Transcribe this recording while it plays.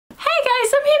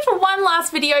one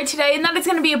last video today, and that is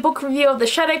going to be a book review of The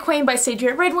Shadow Queen by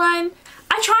Cedric Redwine.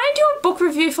 I try and do a book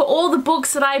review for all the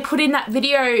books that I put in that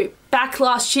video back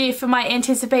last year for my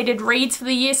anticipated reads for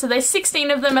the year, so there's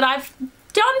 16 of them, and I've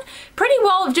done pretty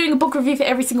well of doing a book review for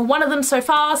every single one of them so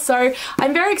far. So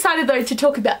I'm very excited though to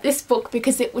talk about this book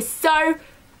because it was so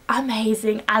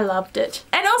amazing. I loved it.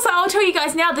 And also I'll tell you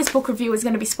guys now, this book review is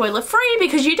going to be spoiler free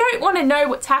because you don't want to know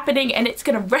what's happening and it's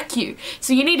going to wreck you.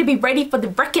 So you need to be ready for the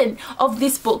wrecking of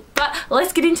this book. But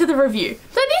let's get into the review.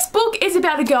 So this book is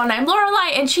about a girl named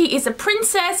Lorelei, and she is a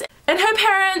princess. And her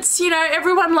parents, you know,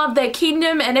 everyone loved their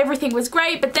kingdom and everything was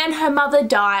great, but then her mother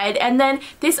died and then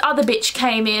this other bitch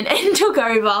came in and took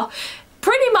over.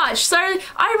 Pretty much. So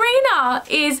Irina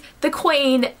is the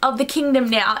queen of the kingdom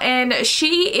now, and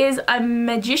she is a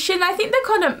magician. I think they're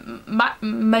called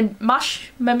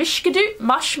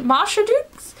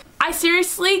Mashadukes. I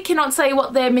seriously cannot say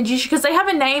what their magician, because they have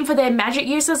a name for their magic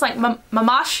users like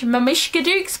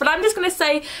Mamishkadukes, but I'm just going to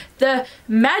say the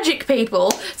magic people.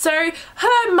 So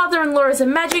her mother-in-law is a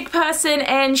magic person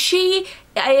and she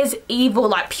is evil,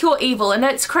 like pure evil, and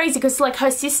it's crazy because like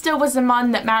her sister was the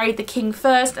one that married the king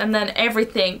first and then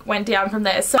everything went down from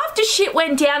there. So after shit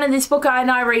went down in this book and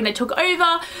Irina took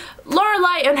over,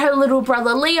 Lorelei and her little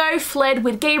brother Leo fled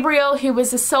with Gabriel, who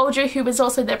was a soldier who was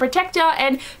also their protector,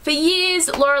 and for years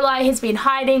Lorelei has been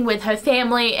hiding with her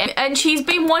family and she's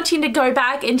been wanting to go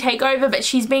back and take over, but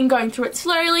she's been going through it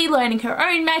slowly, learning her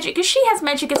own magic because she has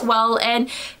magic as well. And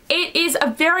it is a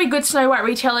very good Snow White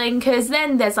retelling because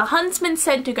then there's a huntsman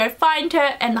sent to go find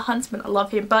her, and the huntsman, I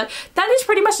love him, but that is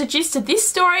pretty much the gist of this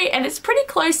story, and it's pretty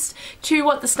close to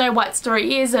what the Snow White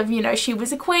story is of, you know, she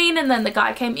was a queen and then the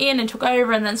guy came in and took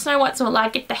over and then Snow White's sort of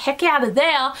like, get the heck out of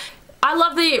there. I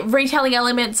love the retelling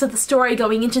elements of the story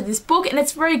going into this book, and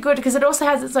it's very good because it also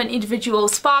has its own individual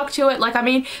spark to it. Like, I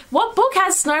mean, what book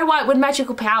has Snow White with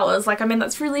magical powers? Like, I mean,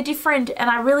 that's really different, and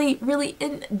I really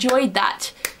enjoyed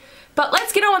that. But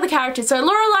let's get on with the characters. So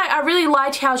Lorelei, I really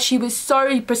liked how she was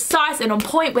so precise and on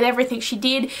point with everything she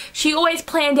did. She always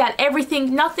planned out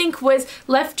everything. Nothing was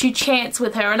left to chance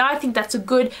with her, and I think that's a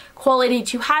good quality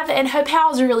to have, and her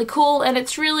powers are really cool, and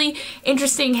it's really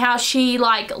interesting how she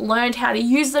like learned how to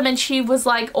use them, and she was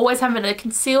like always having to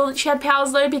conceal that she had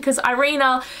powers though, because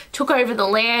Irina took over the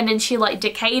land and she like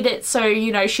decayed it, so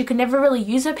you know she could never really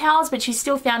use her powers, but she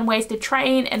still found ways to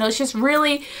train, and it was just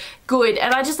really good.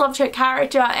 And I just loved her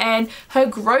character and her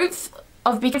growth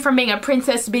of from being a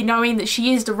princess to be knowing that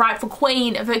she is the rightful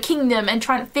queen of her kingdom and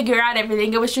trying to figure out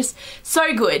everything. It was just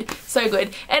so good, so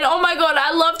good. And oh my god,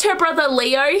 I loved her brother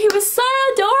Leo. He was so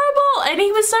adorable and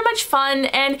he was so much fun,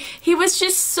 and he was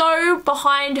just so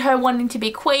behind her wanting to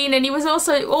be queen, and he was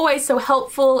also always so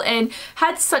helpful and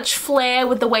had such flair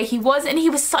with the way he was, and he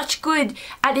was such good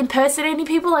at impersonating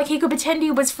people. Like, he could pretend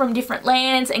he was from different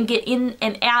lands and get in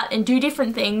and out and do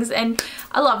different things, and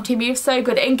I loved him. He was so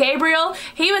good. And Gabriel,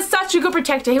 he was such a good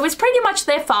protector. He was pretty much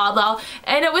their father,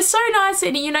 and it was so nice.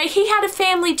 And you know, he had a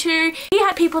family too. He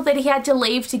had people that he had to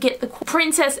leave to get the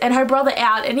princess and her brother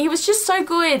out, and he was just so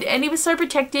good, and he was so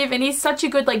protective, and he's such a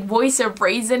good like voice of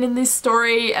reason in this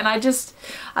story, and I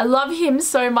love him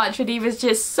so much, and he was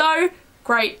just so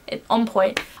great and on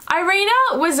point. Irina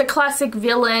was a classic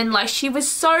villain. Like, she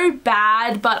was so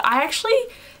bad, but I actually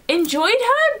enjoyed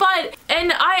her,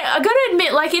 and I gotta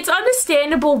admit, like, it's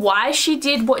understandable why she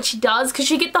did what she does, because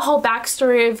you get the whole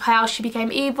backstory of how she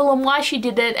became evil and why she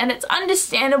did it, and it's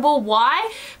understandable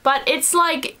why, but it's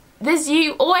like,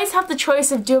 you always have the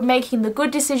choice of making the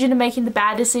good decision and making the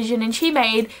bad decision, and she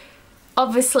made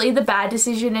obviously the bad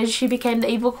decision as she became the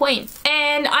evil queen.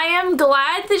 And I am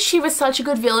glad that she was such a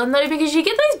good villain though, because you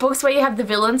get those books where you have the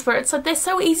villains where it's like they're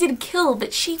so easy to kill,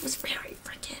 but she was very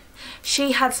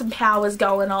she had some powers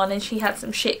going on and she had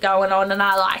some shit going on, and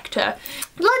I liked her.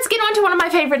 Let's get on to one of my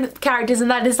favorite characters,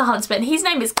 and that is the huntsman. His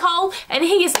name is Cole, and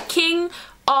he is the king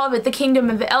of the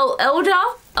kingdom of Elder,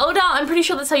 I'm pretty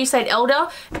sure that's how you say it, Elder.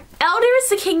 Elder is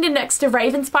the kingdom next to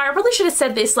Ravenspire. I probably should have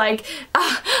said this, like,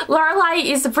 Lorelei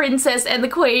is the princess and the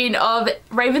queen of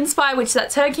Ravenspire, which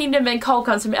that's her kingdom, and Cole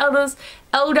comes from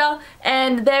Elder,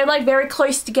 and they're like very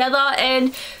close together.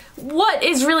 And what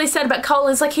is really sad about Cole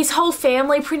is like his whole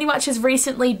family pretty much has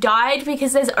recently died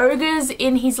because there's ogres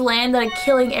in his land that are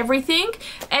killing everything,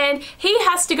 and he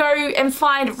has to go and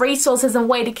find resources and a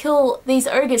way to kill these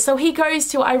ogres. So he goes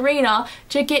to Irina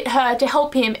to get her to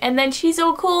help him, and then she's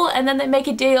all cool, and then they make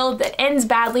a deal that ends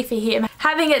badly for him,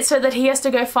 having it so that he has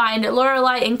to go find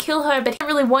Lorelei and kill her, but he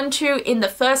didn't really want to in the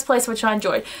first place, which I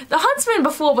enjoyed. The huntsman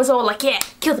before was all like, yeah,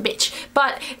 kill the bitch,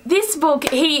 but this book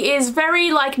he is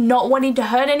very like not wanting to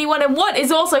hurt anyone. And what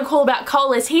is also cool about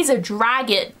Cole is he's a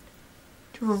dragon.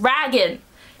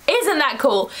 Isn't that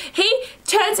cool? He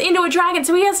turns into a dragon.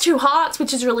 So he has 2 hearts,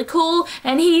 which is really cool,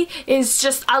 and he is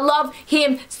just, I love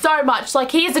him so much.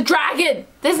 Like, he is a dragon.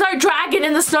 There's no dragon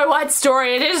in the Snow White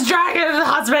story. It is dragon and the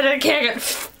husband and king.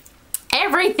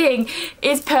 Everything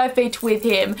is perfect with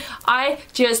him. I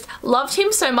just loved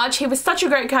him so much. He was such a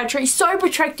great character. He's so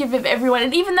protective of everyone,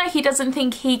 and even though he doesn't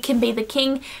think he can be the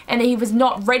king and he was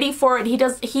not ready for it, he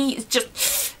does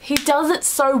it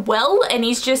so well, and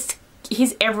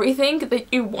he's everything that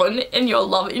you want in your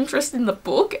love interest in the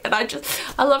book. And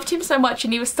I loved him so much,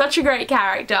 and he was such a great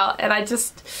character, and I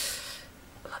just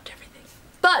loved everything.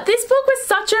 But this book was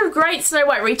such a great Snow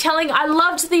White retelling. I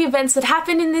loved the events that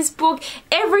happened in this book.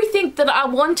 Everything that I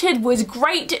wanted was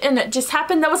great, and it just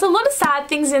happened. There was a lot of sad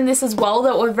things in this as well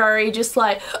that were very just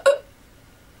like,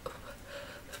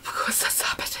 because that's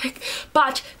happening.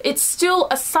 But it's still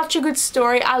such a good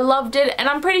story. I loved it, and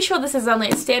I'm pretty sure this is only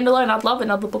a standalone. I'd love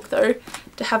another book though,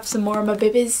 to have some more of my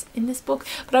bibbies in this book,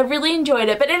 but I really enjoyed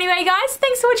it. But anyway guys,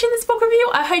 thanks for watching this book review.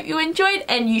 I hope you enjoyed,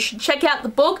 and you should check out the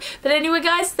book. But anyway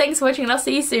guys, thanks for watching, and I'll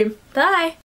see you soon. Bye!